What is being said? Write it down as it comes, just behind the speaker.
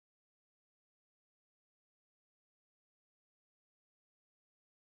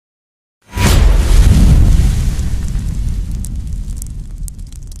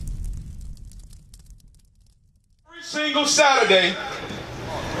single Saturday,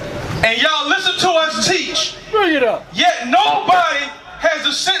 and y'all listen to us teach. Bring it up. Yet nobody has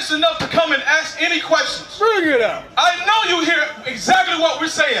the sense enough to come and ask any questions. Bring it up. I know you hear exactly what we're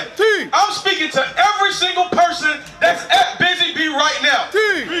saying. Teach. I'm speaking to every single person that's at Busy Bee right now.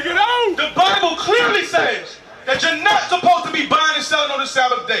 Teach. Bring it out. The Bible clearly says that you're not supposed to be buying and selling on the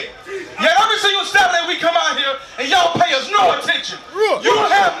Sabbath day. Yet every single Saturday we come out here and y'all pay us no attention. You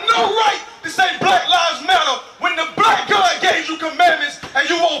have no right to say Black Lives Matter when the black God gave you commandments and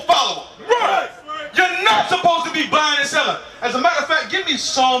you won't follow them. Right. You're not supposed to be buying and selling. As a matter of fact, give me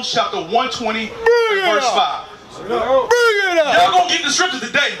Psalms chapter 120 verse 5. Bring it up. Y'all gonna get the scriptures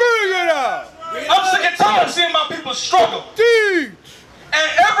today. Bring it up. I'm sick and tired of seeing my people struggle. Teach. And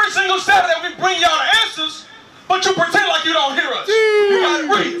every single Saturday we bring y'all the answers, but you pretend like you don't hear us. You gotta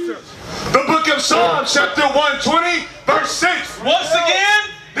read. The book of Psalms, chapter 120, verse 6. Once again,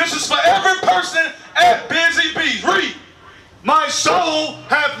 this is for every person at Busy Bees. Read. My soul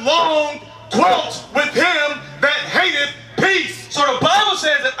hath long dwelt with him that hateth peace. So the Bible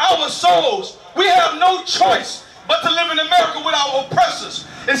says that our souls, we have no choice but to live in America with our oppressors.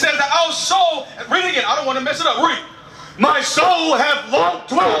 It says that our soul, read it again, I don't want to mess it up, read. My soul hath long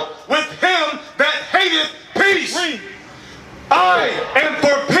dwelt with him that hateth peace. Read. I am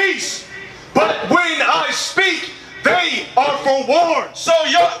for peace, but when I speak, they are for war. So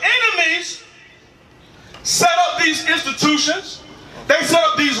your enemies set up these institutions, they set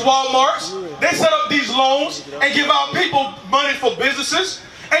up these Walmarts, they set up these loans and give our people money for businesses,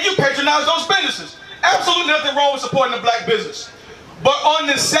 and you patronize those businesses. Absolutely nothing wrong with supporting a black business. But on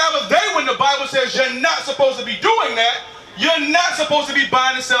the Sabbath day, when the Bible says you're not supposed to be doing that, you're not supposed to be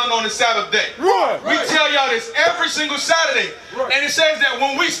buying and selling on the Sabbath day. We tell y'all this every single Saturday. And it says that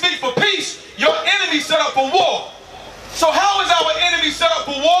when we speak for peace, your enemy set up for war. So how is our enemy set up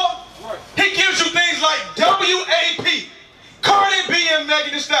for war? He gives you things like WAP, Cardi B and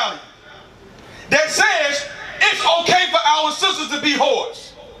Megan Thee Stallion, that says it's okay for our sisters to be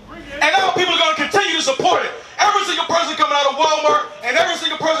whores. And our people are going to continue to support it. Every single person coming out of Walmart and every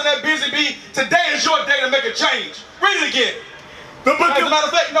single person at Busy Bee, today is your day to make a change. Read it again. The book As a matter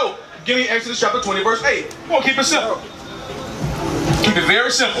of fact, no. Give me Exodus chapter 20, verse 8. We're going to keep it simple. Keep it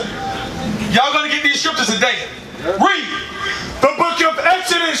very simple. Y'all going to get these scriptures today. Read. The book of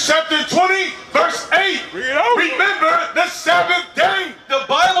Exodus, chapter 20, verse 8. Remember the Sabbath day. The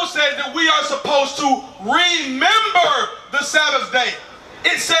Bible says that we are supposed to remember the Sabbath day.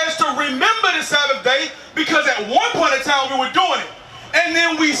 It says to remember the Sabbath day because at one point in time we were doing it. And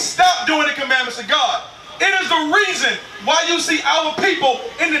then we stopped doing the commandments of God. It is the reason why you see our people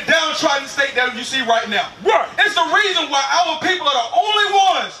in the downtrodden state that you see right now. It's the reason why our people are the only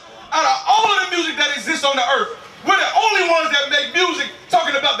ones out of all of the music that exists on the earth. We're the only ones that make music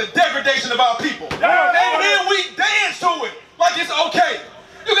talking about the degradation of our people. And then we dance to it like it's okay.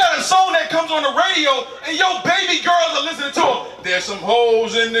 You got a song that comes on the radio and your baby girls are listening to it. There's some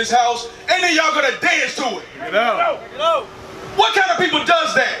hoes in this house, and then y'all gonna dance to it. What kind of people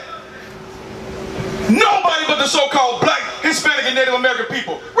does that? Nobody but the so-called black, Hispanic, and Native American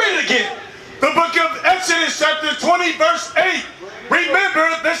people. Read it again. The book of Exodus, chapter 20, verse 8. Remember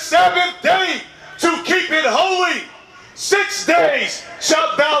the Sabbath day to keep it holy. 6 days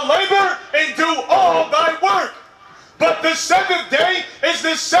shalt thou labor and do all thy work. But the seventh day is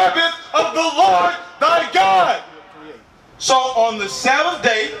the Sabbath of the Lord thy God. So on the Sabbath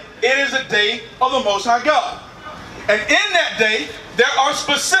day, it is a day of the Most High God. And in that day, there are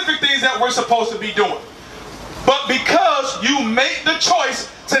specific things that we're supposed to be doing. But because you make the choice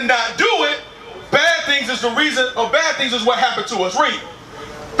to not do it, bad things is the reason, or bad things is what happened to us. Read.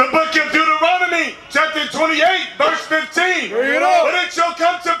 The book of Deuteronomy, chapter 28, verse 15. But it shall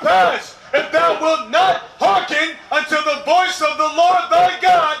come to pass, if thou wilt not hearken unto the voice of the Lord thy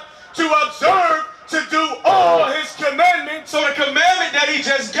God, to observe, to do all his commandments. So the commandment that he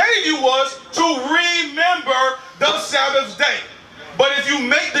just gave you was to remember the Sabbath day. But if you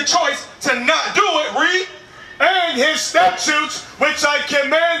make the choice to not do it, read. And his statutes, which I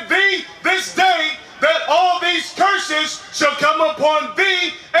command thee this day, that all these curses shall come upon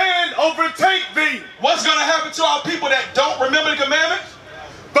thee and overtake thee. What's going to happen to our people that don't remember the commandments?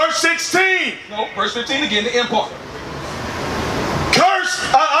 Verse 16. No, verse 15 again, the end part. Curse,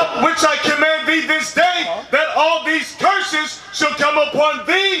 which I command thee this day, that all these curses shall come upon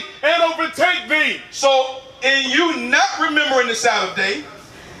thee and overtake thee. So, in you not remembering the Sabbath day,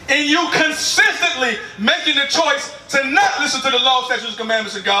 in you consistently making the choice to not listen to the law, statutes, and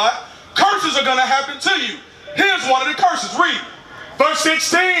commandments of God, curses are going to happen to you. Here's one of the curses. Read. Verse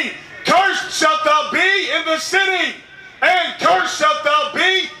 16. Cursed shalt thou be in the city, and cursed shalt thou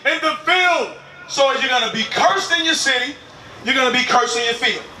be in the field. So you're going to be cursed in your city, you're going to be cursed in your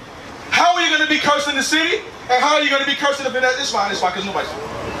field. How are you going to be cursed in the city? And how are you going to be cursed in the field? It's fine, because nobody's doing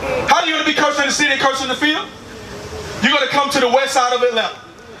it. How are you going to be cursed in the city and cursed in the field? You're going to come to the west side of Atlanta.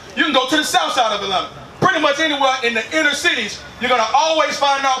 You can go to the south side of Atlanta. Pretty much anywhere in the inner cities, you're going to always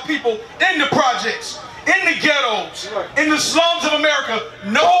find out people in the projects, in the ghettos, in the slums of America,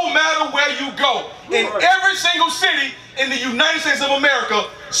 no matter where you go. In every single city in the United States of America,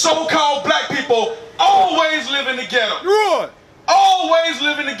 so-called black people always live in the ghetto. Always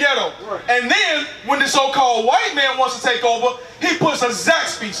live in the ghetto. And then, when the so-called white man wants to take over, he puts a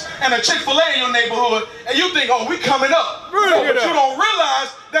Zaxby's and a Chick-fil-A in your neighborhood, and you think, oh, we coming up. But you don't realize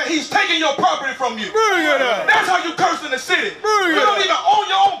that he's taking your property from you. That's how you curse in the city. You don't even own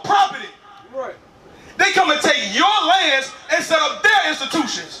your own property. They come and take your lands and set up their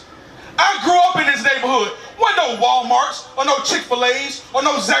institutions. I grew up in this neighborhood. Wasn't no Walmarts or no Chick-fil-A's or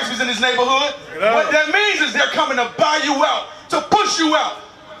no Zaxby's in this neighborhood. What that means is they're coming to buy you out, to push you out,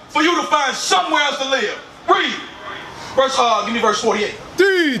 for you to find somewhere else to live. Read. Give me verse 48.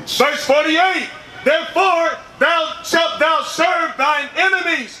 Teach. Verse 48. Therefore shalt thou serve thine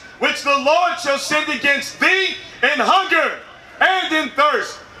enemies, which the Lord shall send against thee in hunger, and in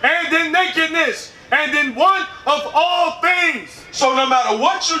thirst, and in nakedness, and in want of all things. So no matter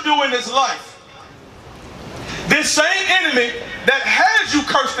what you do in this life, this same enemy that has you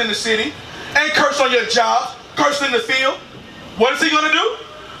cursed in the city and cursed on your job, cursed in the field, what is he going to do?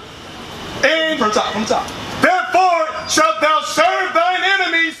 And from top. Therefore shalt thou serve thine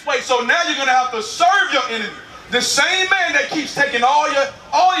enemies. Wait, so now you're going to have to serve your enemy. The same man that keeps taking all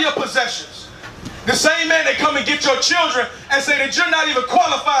your possessions. The same man that come and get your children and say that you're not even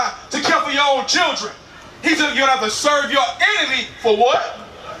qualified to care for your own children. He's going to have to serve your enemy for what?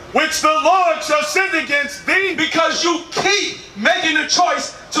 Which the Lord shall send against thee. Because you keep making the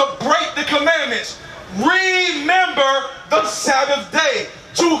choice to break the commandments. Remember the Sabbath day,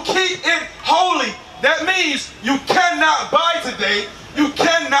 to keep it holy. That means you cannot buy today, you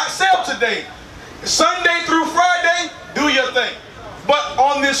cannot sell today. Sunday through Friday, do your thing. But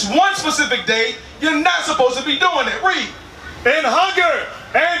on this one specific day, you're not supposed to be doing it. Read. In hunger,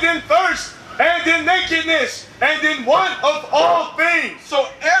 and in thirst, and in nakedness, and in want of all things. So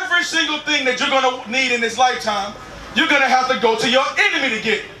every single thing that you're going to need in this lifetime, you're going to have to go to your enemy to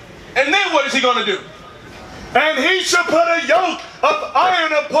get it. And then what is he going to do? And he shall put a yoke of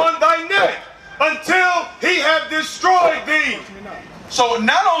iron upon thy neck, until he have destroyed thee. So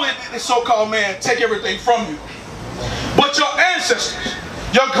not only did this so-called man take everything from you, but your ancestors,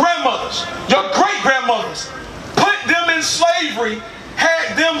 your grandmothers, your great-grandmothers, put them in slavery,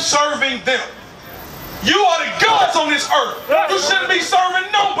 had them serving them. You are the gods on this earth. You shouldn't be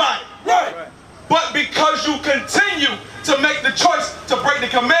serving nobody. But because you continue to make the choice to break the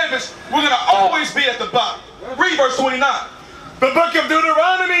commandments, we're going to always be at the bottom. Read verse 29. The book of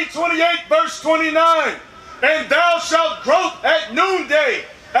Deuteronomy 28 verse 29. And thou shalt grope at noonday,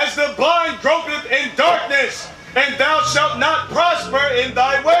 as the blind gropeth in darkness, and thou shalt not prosper in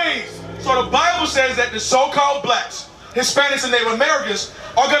thy ways. So the Bible says that the so-called blacks, Hispanics, and Native Americans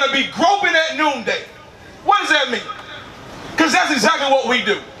are going to be groping at noonday. What does that mean? Because that's exactly what we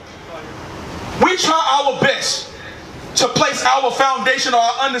do. We try our best to place our foundation or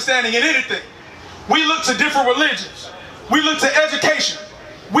our understanding in anything. We look to different religions. We look to education.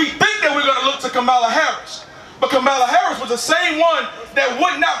 We think that we're going to look to Kamala Harris. But Kamala Harris was the same one that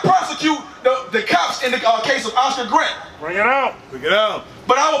would not prosecute the cops in the case of Oscar Grant. Bring it out. Bring it out.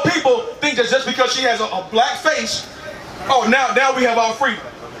 But our people think that just because she has a black face, oh, now we have our freedom.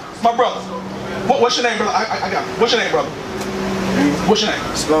 My brother, what's your name, brother? I got it. What's your name, brother? What's your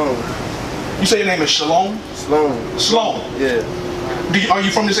name? Sloan. You say your name is Shalom? Sloan. Sloan. Yeah. Are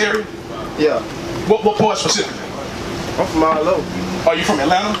you from this area? Yeah. What part specifically? I'm from all over. Are you from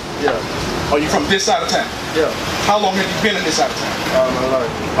Atlanta? Yeah. Are you from this side of town? Yeah. How long have you been in this side of town? All my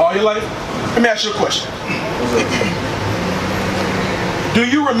life. All your life? Let me ask you a question. Do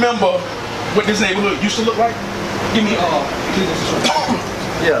you remember what this neighborhood used to look like? Give me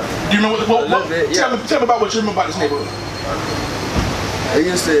Yeah. Do you remember what bit, yeah. tell me about what you remember about this neighborhood.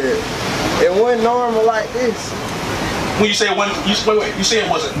 It wasn't normal like this. When you say it wasn't, you say it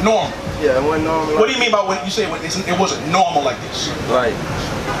wasn't normal. Yeah, it wasn't normal. What do you mean by when you say it wasn't normal like this? Like,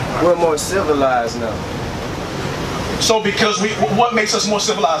 we're more civilized now. So because what makes us more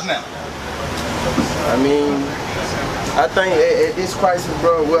civilized now? I mean, I think at this crisis,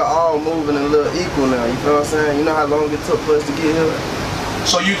 bro, we're all moving a little equal now. You feel what I'm saying? You know how long it took for us to get here?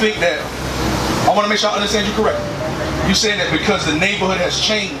 So you think that, I want to make sure I understand you correctly. You saying that because the neighborhood has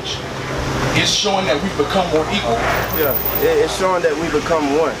changed, it's showing that we've become more equal? Yeah, it's showing that we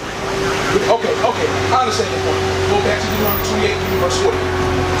become one. Okay, I understand that point. Go back to Deuteronomy 28, verse 40.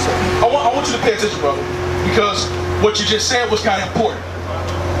 So, I want you to pay attention, brother, because what you just said was kind of important.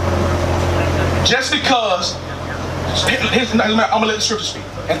 Just because, I'm gonna let the scripture speak,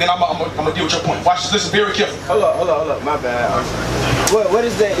 and then I'm gonna deal with your point. Watch this. Listen very carefully. Hold up. My bad. What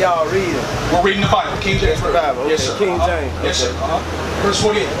is that y'all reading? We're reading the Bible, King James Version. Bible. Okay. Yes, sir. King James. Yes, sir. Verse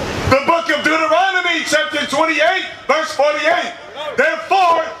 48. The book of Deuteronomy, chapter 28, verse 48.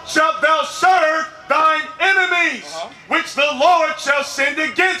 Therefore shalt thou serve thine enemies, which the Lord shall send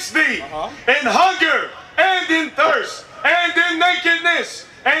against thee, in hunger, and in thirst, and in nakedness,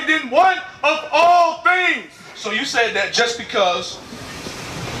 and in want of all things. So you said that just because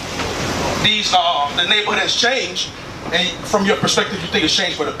these the neighborhood has changed, and from your perspective you think it's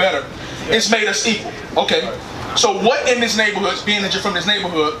changed for the better, it's made us equal. Okay. So what in this neighborhood, being that you're from this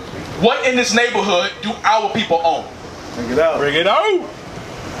neighborhood, what in this neighborhood do our people own? Bring it out. Bring it out.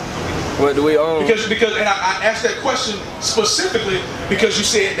 What do we own? Because and I asked that question specifically because you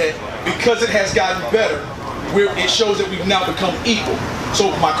said that because it has gotten better, it shows that we've now become equal.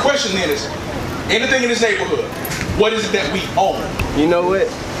 So my question then is, anything in this neighborhood, what is it that we own? You know what?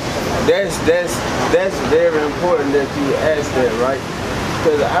 That's very important that you ask that, right?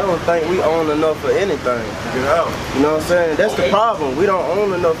 Because I don't think we own enough of anything. Get out. You know what I'm saying? That's the problem. We don't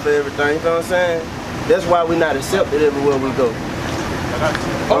own enough of everything. You know what I'm saying? That's why we're not accepted everywhere we go. You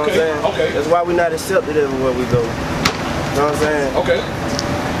know what I'm saying? Okay. That's why we're not accepted everywhere we go. You know what I'm saying? Okay.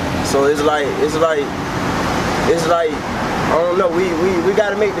 So it's like I don't know. We got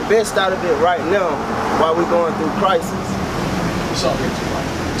to make the best out of it right now while we're going through crisis.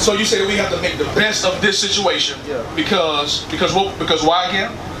 So you say that we have to make the best of this situation, because why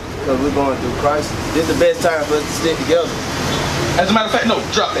again? Because we're going through crisis. This is the best time for us to stick together. As a matter of fact, no,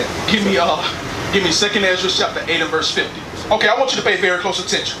 drop that. Give me 2nd Ezra chapter 8 and verse 50. Okay, I want you to pay very close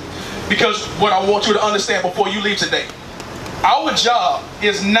attention, because what I want you to understand before you leave today, our job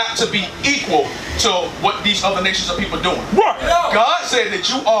is not to be equal to what these other nations of people are doing. Right. God said that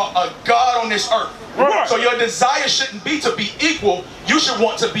you are a God on this earth. Right. So your desire shouldn't be to be equal. You should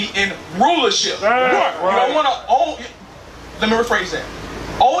want to be in rulership. Right. You don't want to own. Let me rephrase that.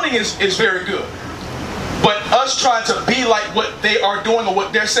 Owning is very good. But us trying to be like what they are doing or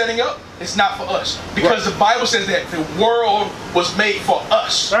what they're setting up, it's not for us. Because the Bible says that the world was made for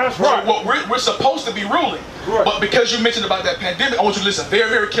us. That's right. So what we're supposed to be ruling. Right. But because you mentioned about that pandemic, I want you to listen very,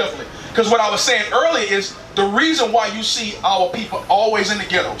 very carefully. Because what I was saying earlier is the reason why you see our people always in the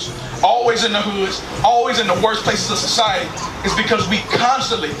ghettos, always in the hoods, always in the worst places of society is because we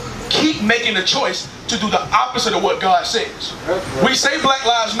constantly keep making the choice to do the opposite of what God says. We say Black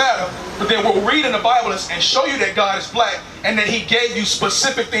Lives Matter, but then we'll read in the Bible and show you that God is black and that He gave you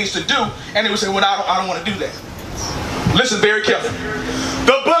specific things to do, and they would say, well, I don't want to do that. Listen very carefully.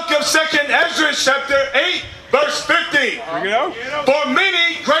 The book of 2nd Ezra, chapter 8, verse 50. Bring it out. For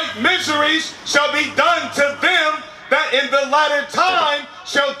many great miseries shall be done to them that in the latter time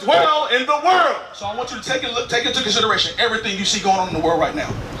shall dwell in the world. So I want you to take into consideration everything you see going on in the world right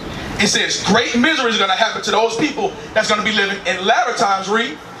now. It says great miseries are going to happen to those people that's going to be living in latter times,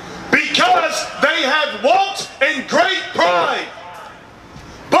 read. Because they have walked in great pride.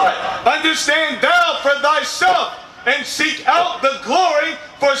 But understand thou for thyself, and seek out the glory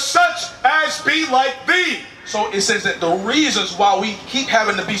for such as be like thee. So it says that the reasons why we keep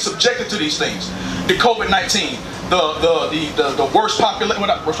having to be subjected to these things, the COVID-19, the worst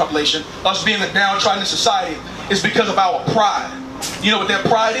population, us being a downtrodden society, is because of our pride. You know what that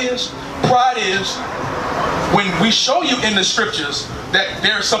pride is? Pride is when we show you in the scriptures that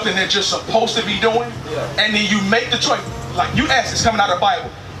there's something that you're supposed to be doing, and then you make the choice. Like you asked, it's coming out of the Bible.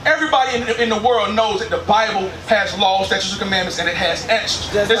 Everybody in the world knows that the Bible has laws, statutes, and commandments, and it has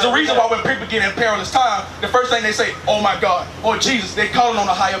answers. There's a reason why when people get in perilous time, the first thing they say, oh my God, or Jesus, they're calling on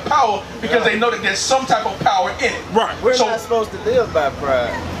a higher power because they know that there's some type of power in it. Right. We're not supposed to live by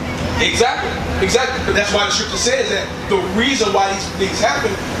pride. Exactly. But that's why the scripture says that the reason why these things happen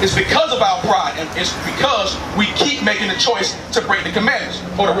is because of our pride, and it's because we keep making the choice to break the commandments.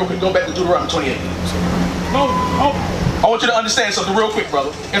 Hold on real quick, go back to Deuteronomy 28. I want you to understand something real quick,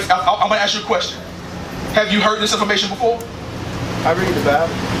 brother. I'm going to ask you a question. Have you heard this information before? I read the Bible.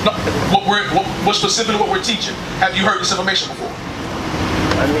 No, what specifically what we're teaching? Have you heard this information before?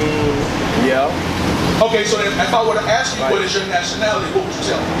 I mean, yeah. Okay, so if I were to ask you what is your nationality, what would you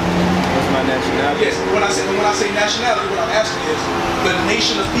tell me? What's my nationality? Yes, when I say nationality, what I'm asking is the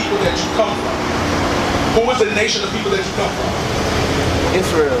nation of people that you come from. Who is the nation of people that you come from?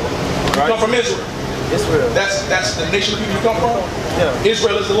 Israel. You come from Israel. Israel. That's the nation of people you come from? Yeah.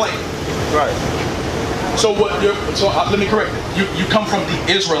 Israel is the land. Right. So let me correct it. You come from the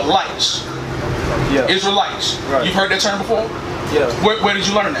Israelites. Yeah. Israelites. Right. You've heard that term before? Yeah. Where did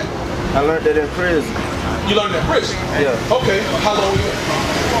you learn that? I learned that in prison. You learned that in prison? Yeah. Okay. How long were you in?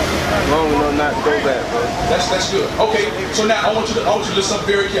 Long enough not to go back, bro. That's good. Okay. So now I want you to listen up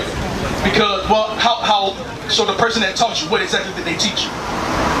very carefully. Because so the person that taught you, what exactly did they teach you?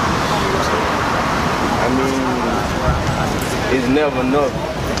 I mean, it's never enough.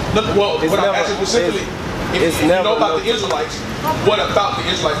 Look, well, what I'm asking specifically, if you know about the Israelites, what about the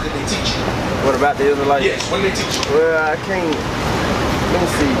Israelites did they teach you? What about the Israelites? Yes, what did they teach you? Well, I can't. Let me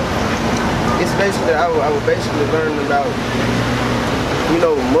see. It's basically I was basically learning about,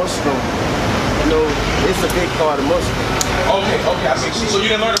 Muslim. It's a big part of Muslim. Okay, I see. So you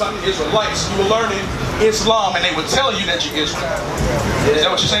didn't learn about the Israelites. You were learning Islam, and they were telling you that you're Israel. Yeah. Is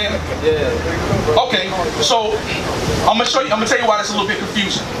that what you're saying? Yeah. Okay. So I'm gonna show you. I'm gonna tell you why that's a little bit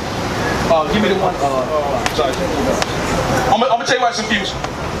confusing. Give me the one. Sorry. I'm gonna tell you why it's confusing.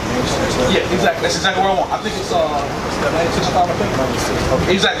 Yeah, exactly. That's exactly what I want. I think it's 96, I think.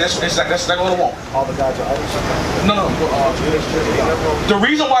 Exactly. That's exactly what I want. All the gods are idols? No. The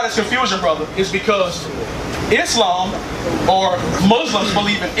reason why that's confusion, brother, is because Islam or Muslims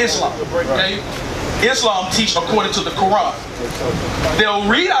believe in Islam. Okay? Islam teach according to the Quran. They'll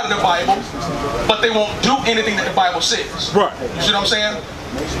read out of the Bible, but they won't do anything that the Bible says. Right. You see what I'm saying?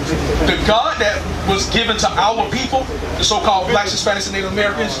 The God that was given to our people, the so-called blacks, Hispanics, and Native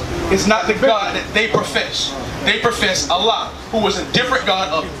Americans, is not the God that they profess. They profess Allah, who is a different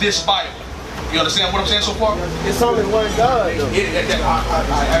God of this Bible. You understand what I'm saying so far? It's only one God, though.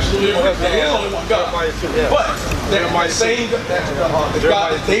 I absolutely agree. There is only one God. But they're saying that the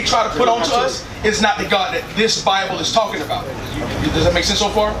God that they try to put onto us is not the God that this Bible is talking about. Does that make sense so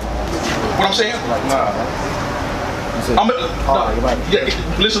far? What I'm saying?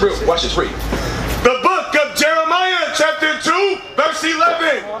 Listen real. Watch this. Read. The book of Jeremiah, chapter 2, verse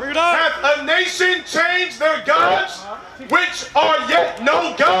 11. Hath a nation changed their gods, which are yet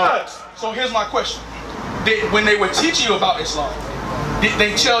no gods? So here's my question. When they were teaching you about Islam, did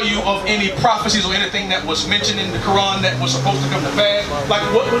they tell you of any prophecies or anything that was mentioned in the Quran that was supposed to come to pass? Like,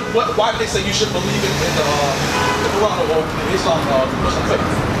 why did they say you should believe in the Quran or the Islam Muslim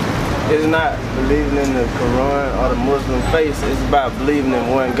faith? It's not believing in the Quran or the Muslim faith. It's about believing in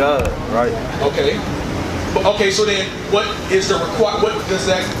one God, right? Okay. Okay, so then what is the what does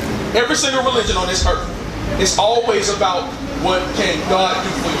that, every single religion on this earth, it's always about what can God do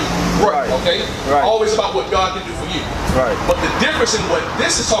for you. Right. Okay? Right. Always about what God can do for you. Right. But the difference in what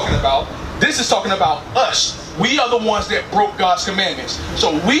this is talking about us. We are the ones that broke God's commandments.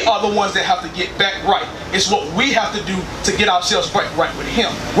 So we are the ones that have to get back right. It's what we have to do to get ourselves back right with Him.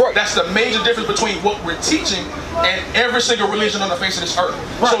 Right. That's the major difference between what we're teaching and every single religion on the face of this earth.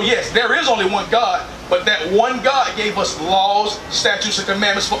 Right. So yes, there is only one God, but that one God gave us laws, statutes, and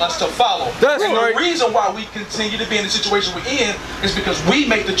commandments for us to follow. That's and right. The reason why we continue to be in the situation we're in is because we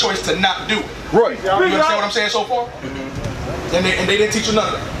make the choice to not do it. Right. You understand what I'm saying so far? And they didn't teach you none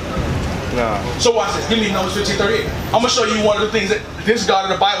of that. No. So watch this. Give me Numbers 15:38. I'm gonna show you one of the things that this God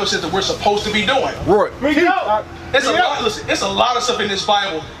in the Bible says that we're supposed to be doing. Right. It's a lot. Listen, it's a lot of stuff in this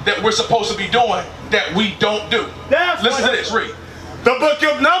Bible that we're supposed to be doing that we don't do. Listen to this. Read. The book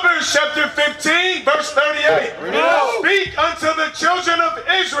of Numbers, chapter 15, verse 38. Speak unto the children of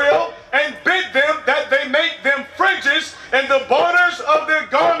Israel and bid them that they make them fringes in the borders of their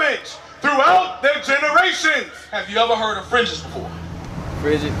garments throughout their generations. Have you ever heard of fringes before?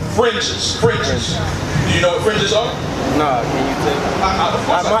 Fringes. Fringes. Do you know what fringes are? Nah, can you tell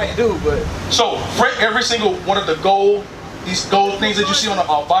me? I might do, but... So, every single one of these gold things that you see on the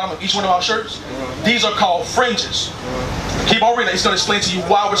bottom of each one of our shirts, these are called fringes. Keep on reading. It's going to explain to you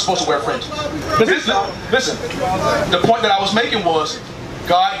why we're supposed to wear fringes. Listen, the point that I was making was,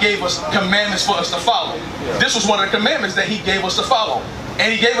 God gave us commandments for us to follow. This was one of the commandments that He gave us to follow.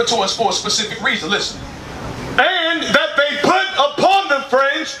 And He gave it to us for a specific reason. Listen. And that they put upon the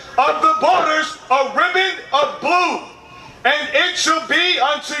fringe of the borders a ribbon of blue, and it shall be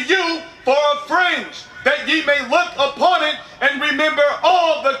unto you for a fringe, that ye may look upon it and remember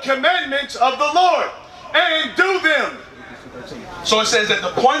all the commandments of the Lord, and do them. So it says that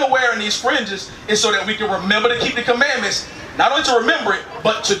the point of wearing these fringes is so that we can remember to keep the commandments, not only to remember it,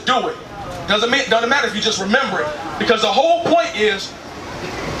 but to do it. Doesn't matter if you just remember it, because the whole point is,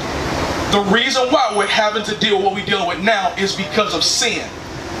 the reason why we're having to deal with what we're dealing with now is because of sin.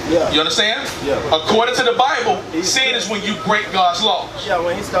 Yeah. You understand? Yeah. According to the Bible, sin is when you break God's laws. Yeah,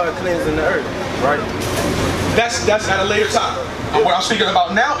 when He started cleansing the earth, right? That's at a later time. And what I'm speaking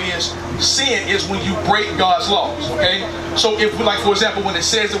about now is sin is when you break God's laws, okay? So if, like, for example, when it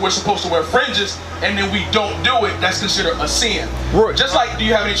says that we're supposed to wear fringes and then we don't do it, that's considered a sin. Right. Just like, do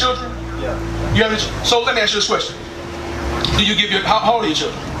you have any children? Yeah. You have any, so let me ask you this question. Do you give your, how old are your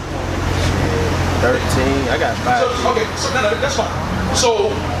children? 13. I got 5. So, okay, so no, that's fine.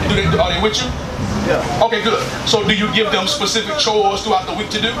 So, are they with you? Yeah. Okay, good. So do you give them specific chores throughout the week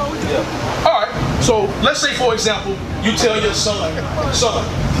to do? Yeah. All right. So let's say, for example, you tell your son,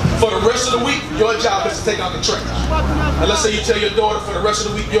 for the rest of the week, your job is to take out the trash. And let's say you tell your daughter, for the rest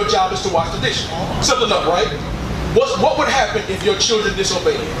of the week, your job is to wash the dishes. Simple enough, right? What would happen if your children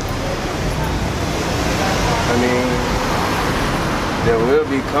disobey you? I mean, there will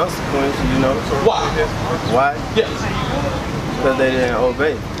be consequences, you know. Why? Why? Yes. Because they didn't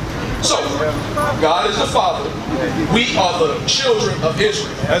obey. So, God is the Father. We are the children of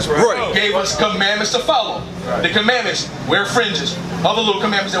Israel. That's right. He gave us commandments to follow. The commandments, wear fringes, other little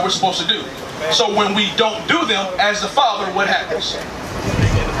commandments that we're supposed to do. So when we don't do them, as the Father, what happens?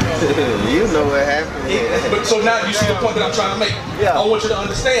 You know what happened. But so now you see the point that I'm trying to make. Yeah. I want you to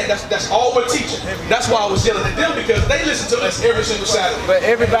understand that's all we're teaching. That's why I was yelling at them, because they listen to us every single Saturday. But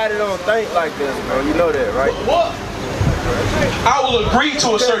everybody don't think like this, bro. You know that, right? What? I will agree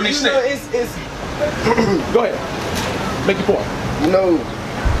to a certain You know, extent. it's Go ahead. Make your point. you know,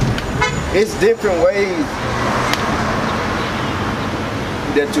 it's different ways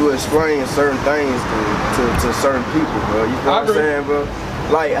that you explain certain things to certain people, bro. You know what I'm saying, bro?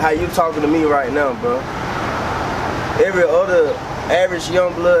 Like how you talking to me right now, bro. Every other average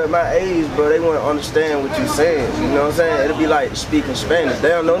young blood my age, bro, they want to understand what you're saying. You know what I'm saying? It'll be like speaking Spanish. They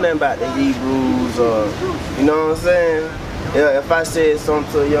don't know nothing about the Hebrews or, you know what I'm saying? Yeah, if I said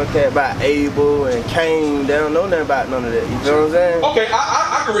something to a young cat about Abel and Cain, they don't know nothing about none of that. You know what I'm saying? Okay,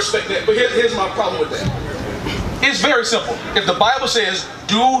 I can respect that, but here's my problem with that. It's very simple. If the Bible says,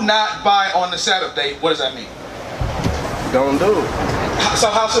 do not buy on the Sabbath day, what does that mean? Don't do it. So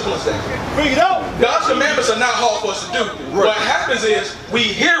how simple is that? Bring it out. God's commandments are not hard for us to do. What happens is we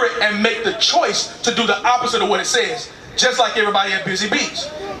hear it and make the choice to do the opposite of what it says, just like everybody at Busy Bees.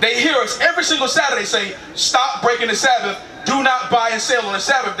 They hear us every single Saturday say, stop breaking the Sabbath, do not buy and sell on the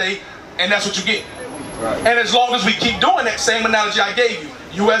Sabbath day, and that's what you get. Right. And as long as we keep doing that same analogy I gave you,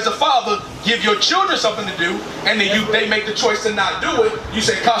 you as a father give your children something to do, and then they make the choice to not do it, you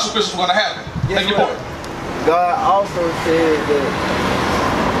say consequences are going to happen. Make your point. God also said that,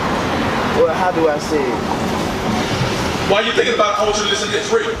 well, how do I say it? While you're thinking about it, I want you to listen to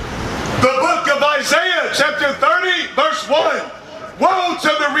this. Read it. The book of Isaiah, chapter 30, verse 1. Woe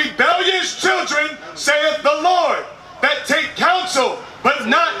to the rebellious children, saith the Lord, that take counsel, but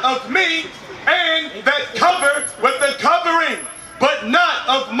not of me, and that cover with the covering, but not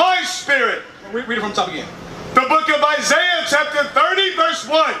of my spirit. Read it from the top again. The book of Isaiah, chapter 30, verse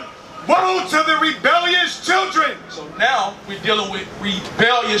 1. Woe to the rebellious children. So now we're dealing with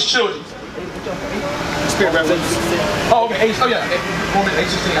rebellious children. Oh, okay. Oh, yeah. Romans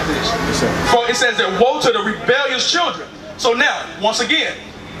 8:16 after this. For it says that woe to the rebellious children. So now, once again,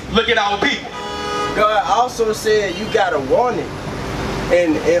 look at our people. God also said you gotta want it,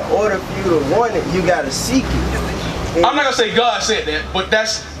 and in order for you to want it, you gotta seek it. And I'm not gonna say God said that, but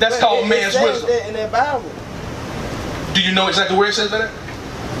that's called man's wisdom. That in that Bible. Do you know exactly where it says that?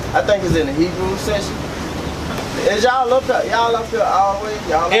 I think it's in the Hebrew section. Is y'all up here? Y'all up here always?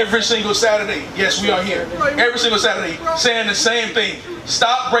 Y'all Every single Saturday, yes, we are here. Every single Saturday, saying the same thing.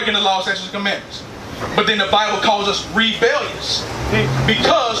 Stop breaking the law, statutes, and commandments. But then the Bible calls us rebellious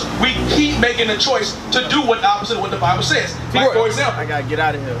because we keep making the choice to do what the opposite of what the Bible says. Like, for example, I gotta get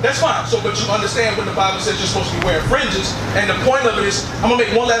out of here. that's fine. So, but you understand when the Bible says you're supposed to be wearing fringes, and the point of it is, I'm gonna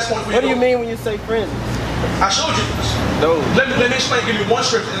make one last point for you. What do you mean when you say fringes? I showed you this. No. Let me explain. Give me one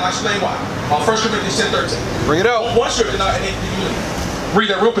scripture and I'll explain why. 1 Corinthians 10:13. Bring it out. One scripture and then you read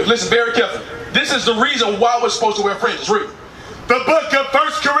that real quick. Listen very carefully. This is the reason why we're supposed to wear fringes. Read. The book of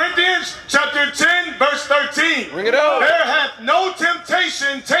 1 Corinthians, chapter 10, verse 13. Bring it out. There hath no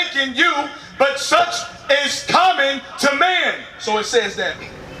temptation taken you, but such is common to man. So it says that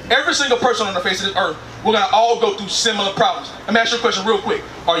every single person on the face of this earth, we're going to all go through similar problems. Let me ask you a question real quick.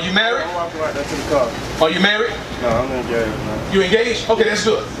 Are you married? Are you married? No, I'm engaged. No. You engaged? Okay, that's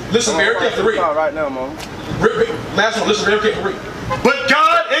good. Listen very carefully. Read. Right now, Mom. Last one. Listen very carefully. Read. But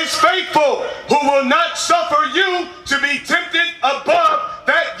God is faithful, who will not suffer you to be tempted above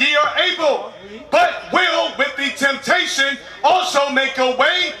that ye are able, but will with the temptation also make a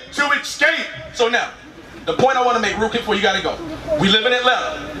way to escape. So now, the point I want to make real quick before you got to go. We live in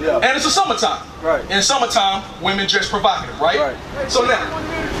Atlanta, and it's the summertime. Right. In summertime, women dress provocative, right? Right. So now,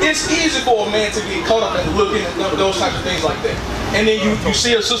 It's easy for a man to get caught up in looking at those types of things like that. And then you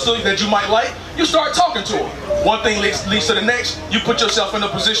see a sister that you might like, you start talking to her. One thing leads to the next, you put yourself in a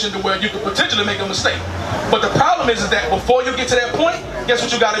position to where you could potentially make a mistake. But the problem is that before you get to that point, guess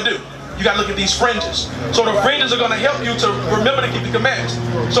what you got to do? You got to look at these fringes. So the fringes are going to help you to remember to keep the commandments.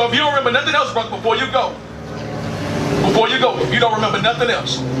 So if you don't remember nothing else, brother, before you go, if you don't remember nothing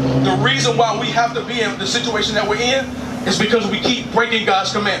else, the reason why we have to be in the situation that we're in is because we keep breaking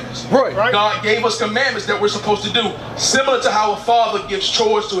God's commandments. Right. God gave us commandments that we're supposed to do, similar to how a father gives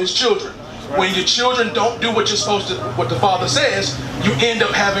chores to his children. When your children don't do what you're supposed to, what the father says, you end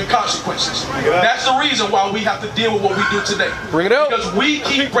up having consequences. That's the reason why we have to deal with what we do today. Bring it out. Because we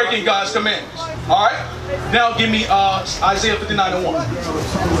keep breaking God's commandments. All right? Now give me Isaiah 59:1.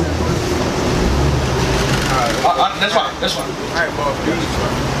 That's fine. That's fine.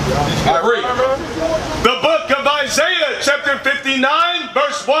 All right, read. The book of Isaiah, chapter 59,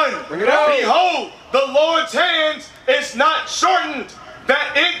 verse 1. Bring it out. Behold, the Lord's hand is not shortened,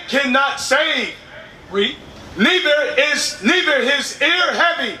 that it cannot save. Read. Neither is his ear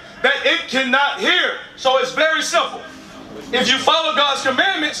heavy, that it cannot hear. So it's very simple. If you follow God's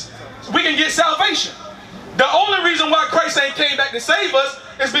commandments, we can get salvation. The only reason why Christ ain't came back to save us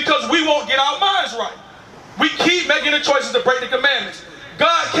is because we won't get our minds right. We keep making the choices to break the commandments.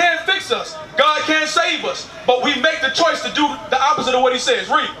 God can fix us. God can save us. But we make the choice to do the opposite of what he says.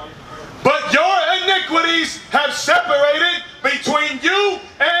 Read. But your iniquities have separated between you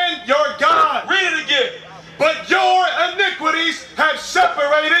and your God. Read it again. But your iniquities have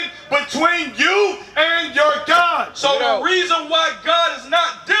separated between you and your God. So the reason why God is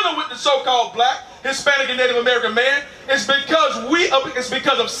not dealing with the so-called black, Hispanic, and Native American man is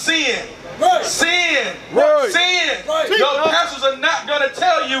because of sin. Right. Sin. Right. Sin. Right. Your pastors are not going to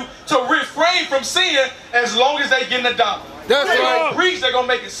tell you to refrain from sin as long as they get in the dollar. That's They're right. going to preach, they're going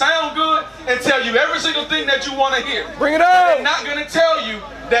to make it sound good and tell you every single thing that you want to hear. Bring it They're out. not going to tell you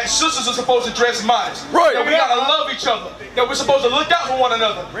that sisters are supposed to dress modest. Right. That we got to love each other. That we're supposed to look out for one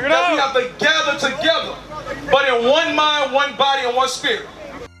another. Bring it that we out. have to gather together. But in one mind, one body, and one spirit.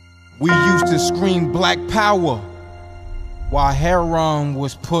 We used to scream black power while heroin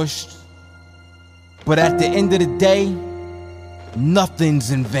was pushed. But at the end of the day,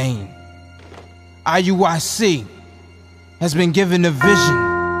 nothing's in vain. IUIC has been given a vision.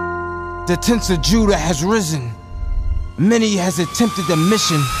 The tents of Judah has risen. Many has attempted the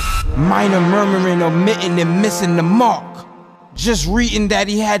mission. Minor murmuring, omitting, and missing the mark. Just reading that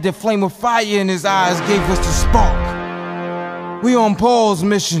he had the flame of fire in his eyes gave us the spark. We on Paul's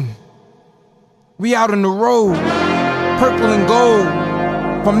mission. We out on the road, purple and gold.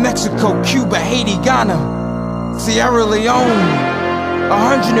 From Mexico, Cuba, Haiti, Ghana, Sierra Leone.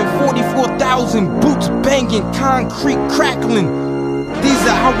 144,000 boots banging, concrete crackling. These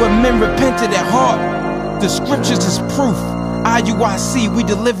are our men repented at heart. The scriptures is proof. IUIC, we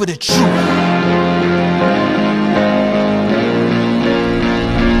deliver the truth.